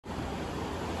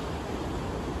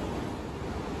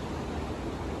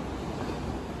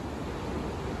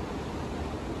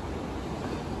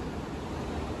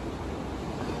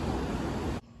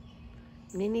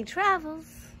Minnie travels.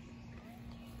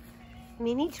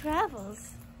 Minnie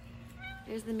travels.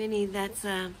 There's the Minnie. That's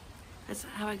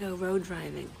how I go road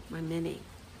driving. My Minnie.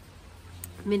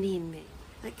 Minnie and me.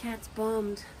 That cat's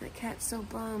bummed. That cat's so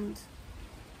bummed.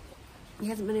 He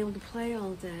hasn't been able to play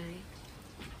all day.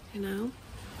 You know?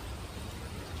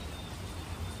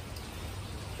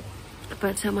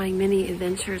 But my mini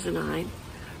adventures and I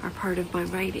are part of my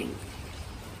writing.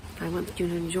 I want you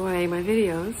to enjoy my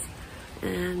videos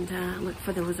and look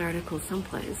for those articles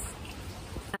someplace.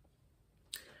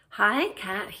 Hi,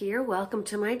 Kat here. Welcome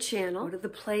to my channel. Go to the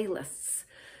playlists.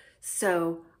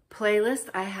 So, playlist,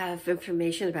 I have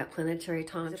information about planetary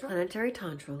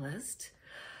tantra list.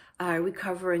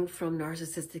 Recovering from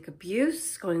narcissistic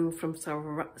abuse, going from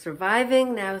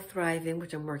surviving, now thriving,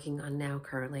 which I'm working on now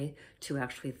currently, to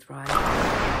actually thrive.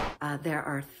 There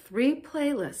are 3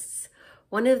 playlists.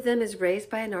 One of them is raised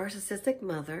by a narcissistic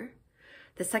mother.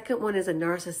 The second one is the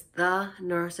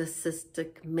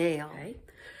narcissistic male. Okay.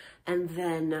 And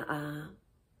then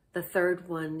the third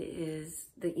one is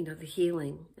the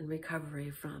healing and recovery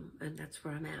from, and that's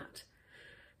where I'm at.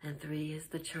 And 3 is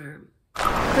the charm.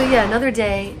 So yeah, another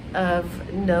day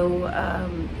of no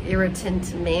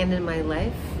irritant man in my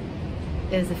life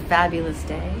is a fabulous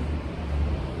day.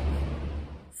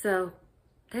 So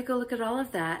take a look at all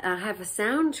of that. I have a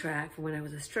soundtrack from when I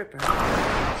was a stripper.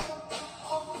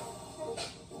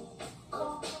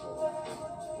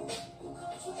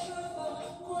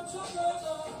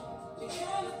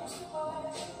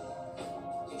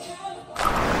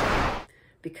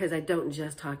 Because I don't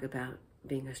just talk about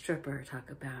being a stripper,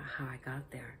 talk about how I got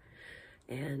there.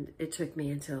 And it took me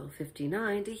until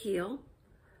 59 to heal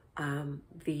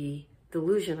the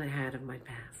delusion I had of my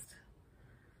past.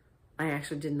 I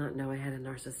actually did not know I had a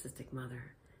narcissistic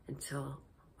mother until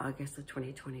August of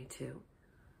 2022.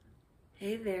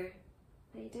 Hey there,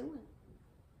 how you doing?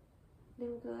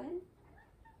 Doing good?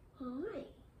 Hi.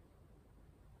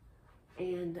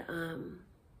 And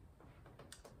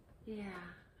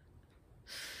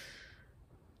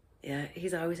yeah,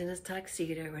 he's always in his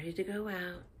tuxedo, ready to go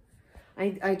out.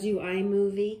 I do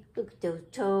iMovie. Look at those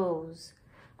toes.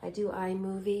 I do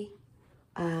iMovie.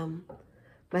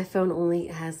 My phone only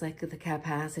has like the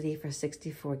capacity for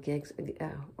 64 gigs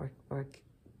or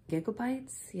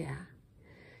gigabytes. Yeah,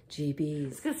 GBs.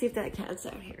 Let's go see if that cat's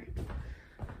out here.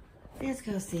 Let's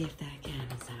go see if that cat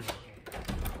is out here.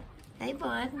 Hey,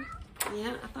 bud.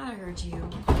 Yeah, I thought I heard you.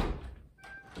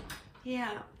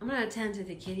 Yeah, I'm gonna attend to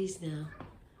the kitties now.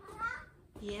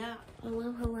 Yeah,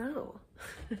 hello, hello.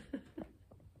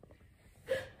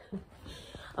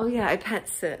 Oh yeah, I pet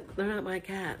sit. They're not my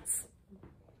cats.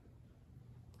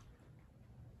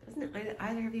 Doesn't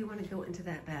either of you want to go into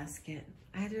that basket?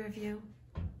 Either of you?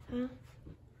 Huh?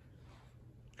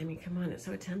 I mean, come on, it's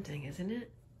so tempting, isn't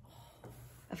it?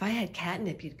 If I had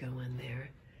catnip, you'd go in there.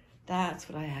 That's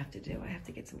what I have to do. I have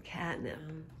to get some catnip.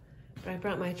 But I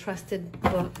brought my trusted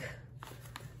book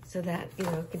so that,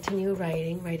 continue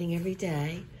writing every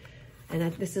day. And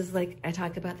this is like, I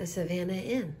talk about the Savannah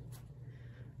Inn.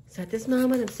 So at this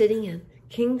moment, I'm sitting in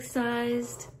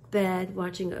king-sized bed,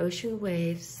 watching ocean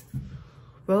waves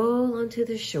roll onto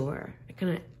the shore. I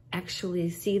can actually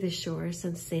see the shore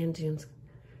since sand dunes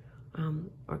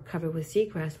are covered with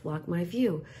seagrass block my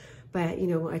view. But,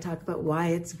 I talk about why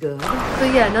it's good.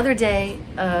 So yeah, another day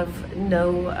of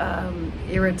no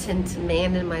irritant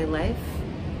man in my life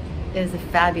is a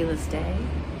fabulous day.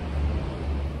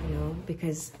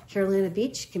 Because Carolina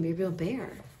Beach can be real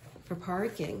bare for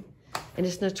parking. And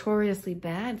it's notoriously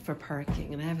bad for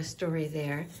parking. And I have a story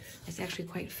there. It's actually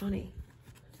quite funny.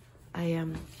 I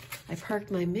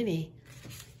parked my Mini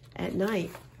at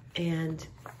night, and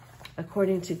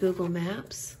according to Google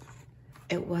Maps,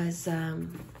 it was a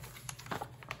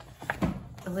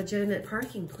legitimate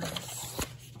parking place.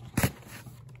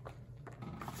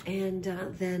 And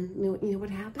then, you know what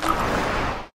happened?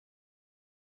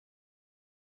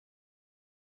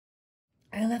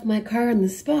 I left my car in the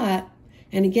spot,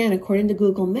 and again, according to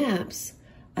Google Maps,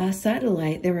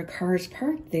 satellite, there were cars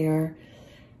parked there,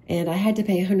 and I had to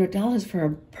pay $100 for a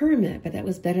permit, but that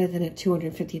was better than a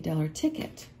 $250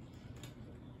 ticket.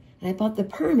 And I bought the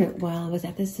permit while I was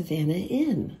at the Savannah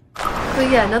Inn. So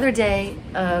yeah, another day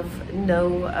of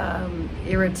no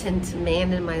irritant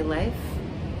man in my life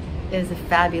is a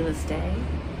fabulous day.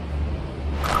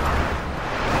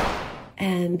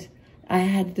 And I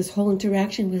had this whole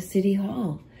interaction with City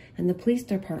Hall and the police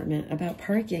department about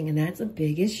parking, and that's a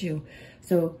big issue.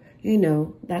 So,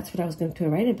 that's what I was going to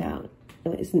write about.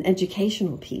 It's an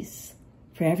educational piece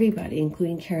for everybody,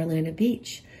 including Carolina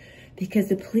Beach, because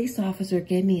the police officer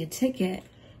gave me a ticket,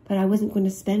 but I wasn't going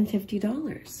to spend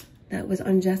 $50. That was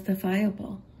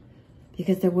unjustifiable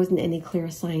because there wasn't any clear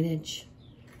signage,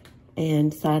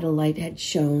 and satellite had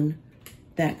shown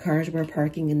that cars were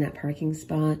parking in that parking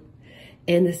spot.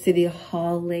 And the city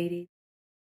hall lady,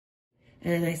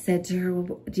 and I said to her,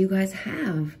 well, do you guys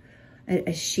have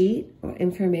a sheet or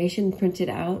information printed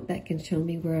out that can show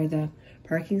me where the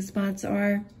parking spots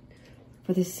are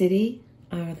for the city,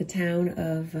 the town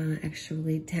of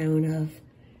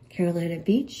Carolina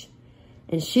Beach?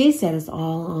 And she said it's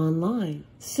all online.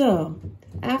 So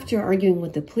after arguing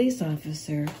with the police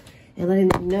officer and letting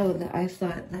them know that I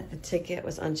thought that the ticket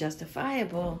was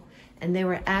unjustifiable, and they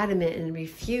were adamant and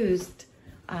refused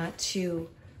to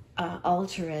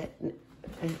alter it,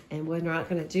 and were not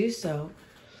going to do so,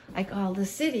 I called the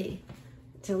city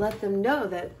to let them know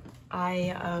that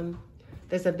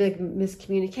there's a big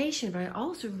miscommunication, but I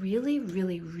also really,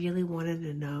 really, really wanted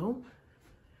to know.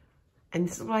 And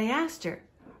this is what I asked her.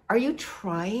 Are you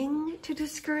trying to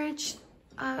discourage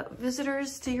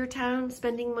visitors to your town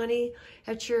spending money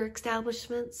at your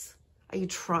establishments? Are you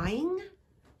trying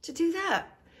to do that?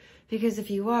 Because if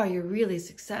you are, you're really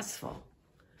successful.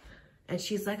 And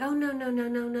she's like, oh, no, no, no,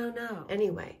 no, no, no.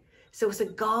 Anyway, so it's a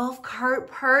golf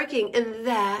cart parking, and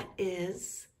that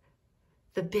is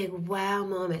the big wow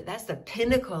moment. That's the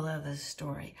pinnacle of the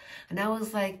story. And I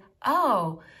was like,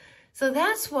 oh, so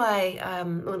that's why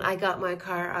when I got my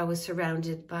car, I was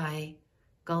surrounded by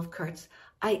golf carts.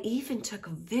 I even took a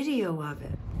video of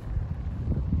it.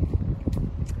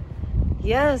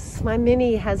 Yes, my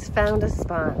Mini has found a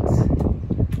spot.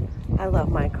 I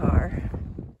love my car.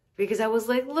 Because I was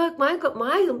like, look,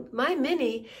 my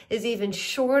Mini is even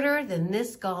shorter than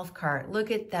this golf cart.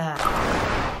 Look at that.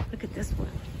 Look at this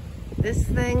one. This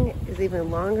thing is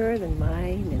even longer than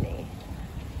my Mini.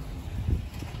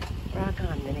 Rock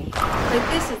on, Mini. Like,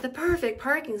 this is the perfect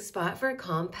parking spot for a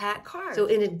compact car. So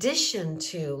in addition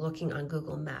to looking on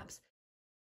Google Maps,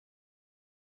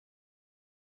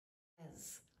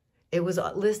 it was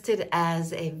listed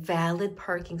as a valid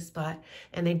parking spot,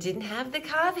 and they didn't have the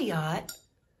caveat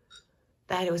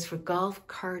that it was for golf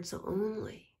carts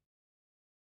only.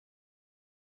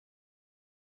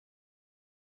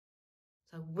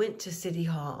 So I went to City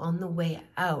Hall on the way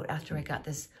out after I got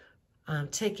this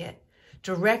ticket,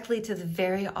 directly to the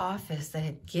very office that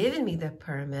had given me the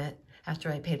permit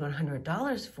after I paid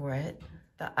 $100 for it,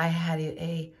 that I had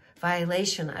a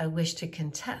violation I wished to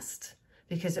contest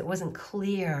because it wasn't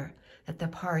clear that the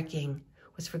parking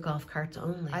was for golf carts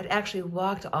only. I'd actually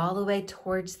walked all the way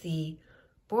towards the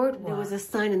boardwalk. There was a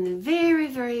sign in the very,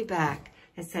 very back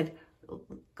that said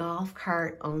golf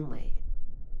cart only.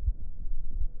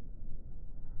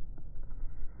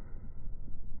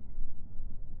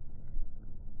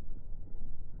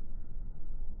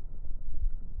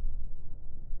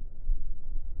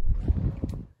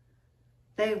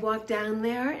 They walked down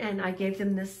there, and I gave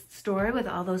them this story with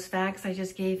all those facts I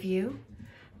just gave you.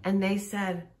 And they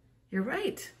said, you're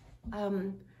right.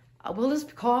 We'll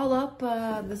just call up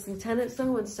this Lieutenant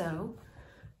so-and-so,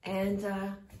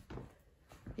 and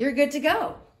you're good to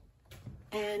go.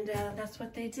 And that's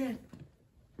what they did.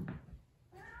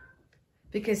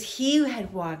 Because he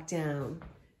had walked down.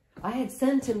 I had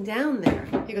sent him down there.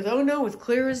 He goes, oh no, it's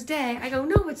clear as day. I go,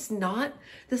 no, it's not.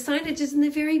 The signage is in the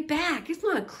very back. It's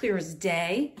not clear as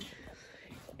day.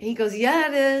 And he goes, yeah,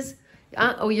 it is.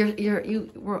 Oh,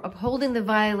 you were upholding the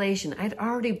violation. I'd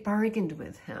already bargained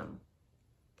with him.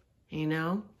 You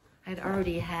know, I'd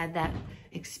already had that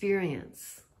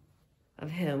experience of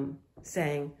him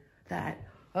saying that,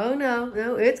 oh no,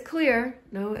 it's clear.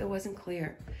 No, it wasn't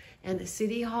clear. And the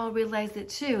City Hall realized it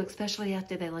too, especially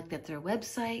after they looked at their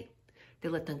website. They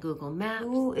looked on Google Maps.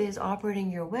 Who is operating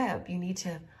your web? You need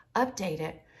to update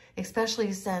it,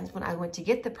 especially since when I went to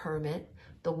get the permit,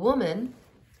 the woman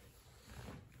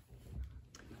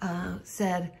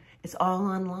said it's all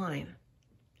online.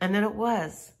 And then it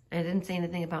was. And it didn't say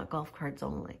anything about golf carts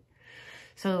only.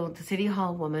 So the City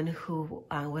Hall woman who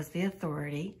was the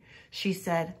authority, she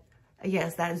said,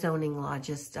 yes, that zoning law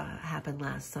just happened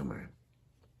last summer.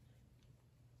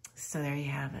 So there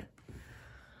you have it.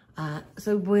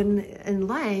 So when in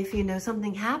life, you know,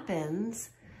 something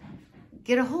happens,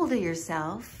 get a hold of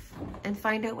yourself and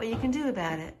find out what you can do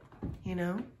about it, you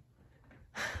know?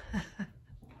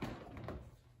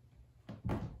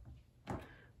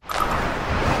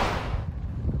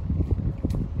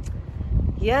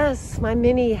 Yes, my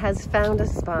Mini has found a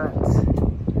spot.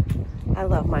 I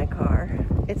love my car.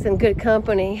 It's in good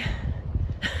company.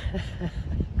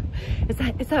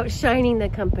 It's outshining the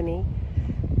company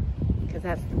because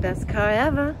that's the best car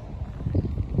ever.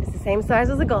 It's the same size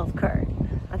as a golf cart.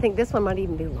 I think this one might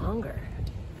even be longer.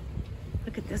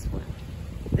 Look at this one.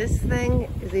 This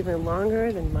thing is even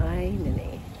longer than my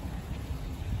Mini.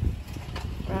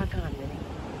 Rock on, Minnie.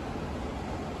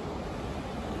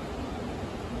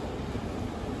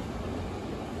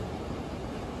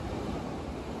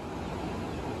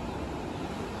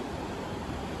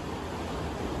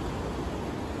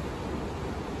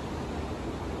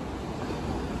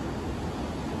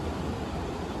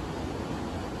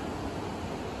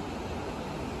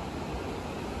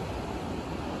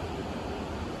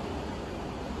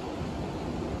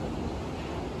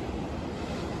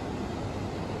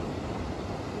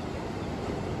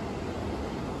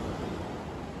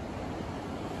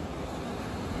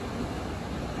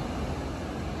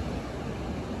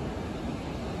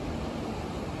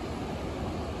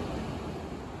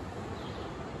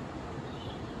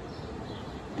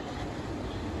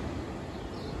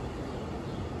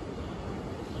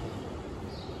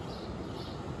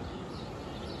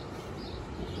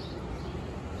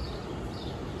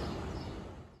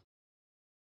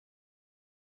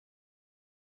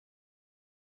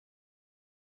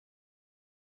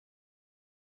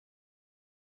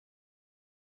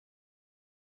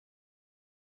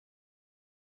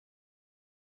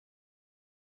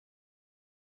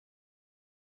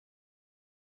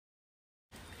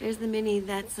 There's the Mini.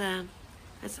 That's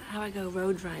how I go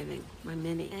road driving, my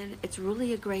Mini. And it's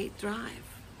really a great drive.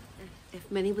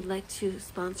 If Mini would like to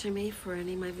sponsor me for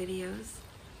any of my videos,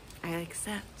 I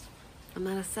accept. I'm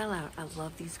not a sellout. I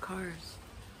love these cars.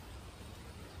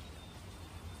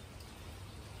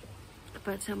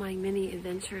 But so my Mini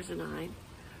adventures and I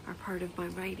are part of my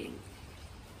writing.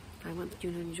 I want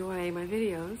you to enjoy my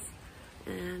videos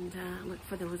and look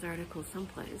for those articles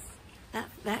someplace.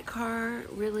 That car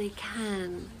really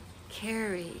can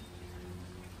carry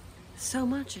so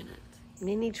much in it.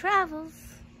 Mini travels.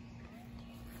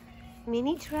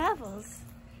 Mini travels.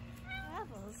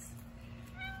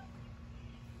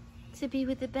 To be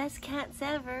with the best cats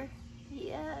ever.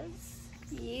 Yes,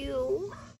 you.